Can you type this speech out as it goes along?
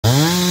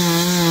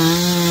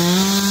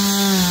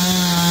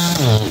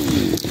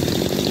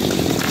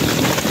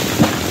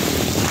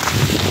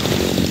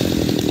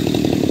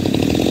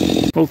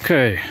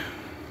Okay,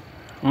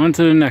 on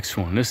to the next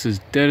one. This is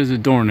dead as a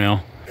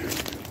doornail.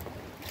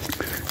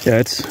 Yeah,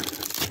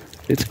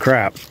 it's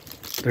crap.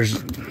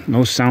 There's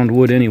no sound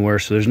wood anywhere,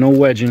 so there's no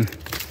wedging,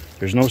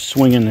 there's no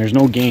swinging, there's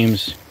no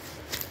games.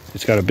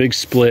 It's got a big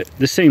split.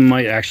 This thing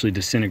might actually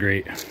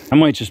disintegrate. I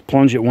might just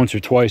plunge it once or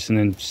twice and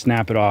then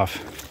snap it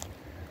off.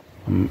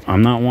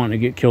 I'm not wanting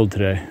to get killed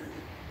today.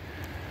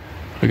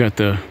 I got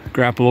the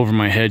grapple over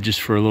my head just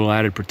for a little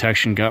added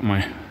protection. Got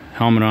my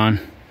helmet on.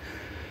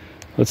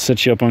 Let's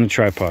set you up on the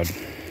tripod.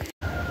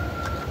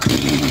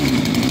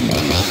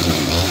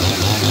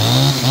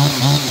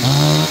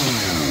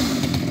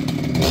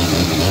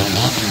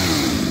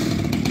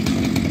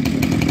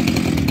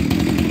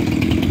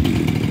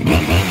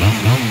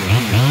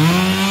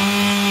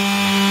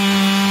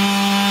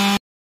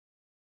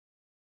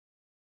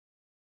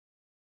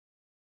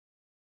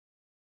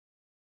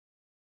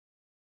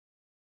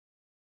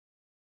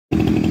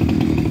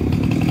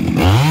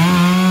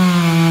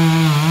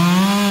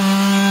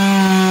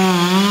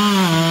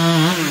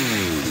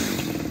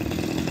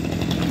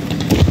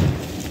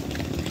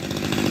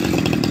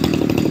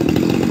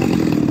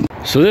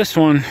 So this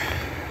one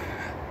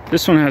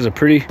has a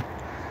pretty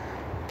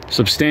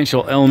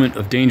substantial element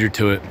of danger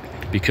to it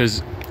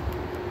because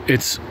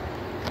it's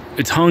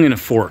hung in a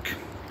fork.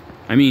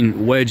 I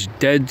mean, wedged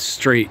dead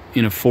straight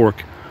in a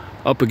fork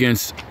up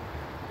against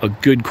a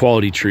good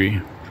quality tree.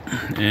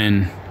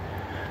 And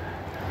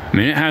I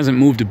mean, it hasn't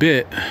moved a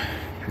bit.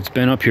 It's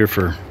been up here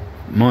for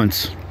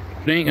months.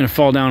 It ain't gonna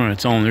fall down on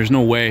its own. There's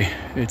no way.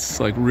 It's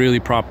like really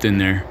propped in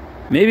there.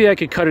 Maybe I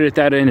could cut it at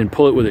that end and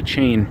pull it with a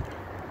chain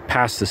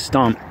past the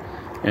stump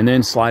and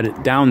then slide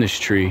it down this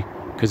tree,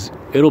 because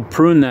it'll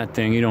prune that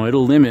thing, you know,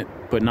 it'll limit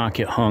but not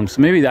get hung.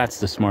 So maybe that's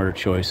the smarter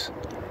choice.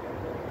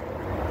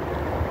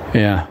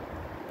 Yeah,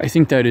 I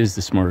think that is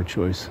the smarter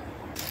choice.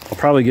 I'll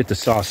probably get the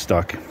saw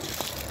stuck.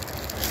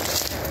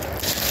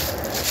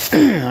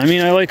 I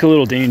mean, I like a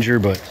little danger,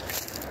 but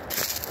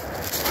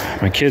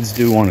my kids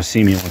do want to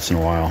see me once in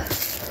a while.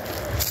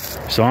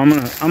 So I'm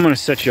gonna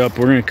set you up.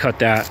 We're gonna cut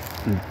that.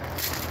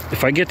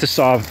 If I get the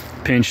saw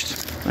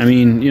pinched, I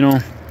mean, you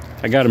know,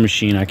 I got a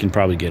machine, I can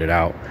probably get it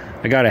out.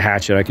 I got a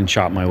hatchet, I can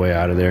chop my way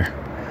out of there.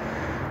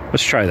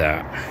 Let's try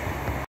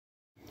that.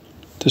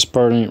 This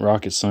part ain't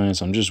rocket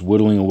science. I'm just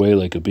whittling away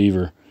like a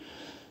beaver,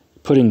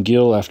 putting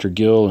gill after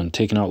gill and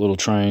taking out little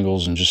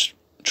triangles and just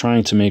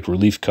trying to make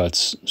relief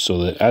cuts so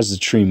that as the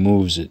tree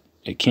moves, it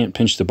can't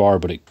pinch the bar,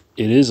 but it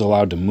is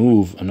allowed to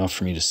move enough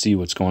for me to see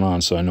what's going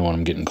on, so I know when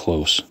I'm getting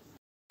close.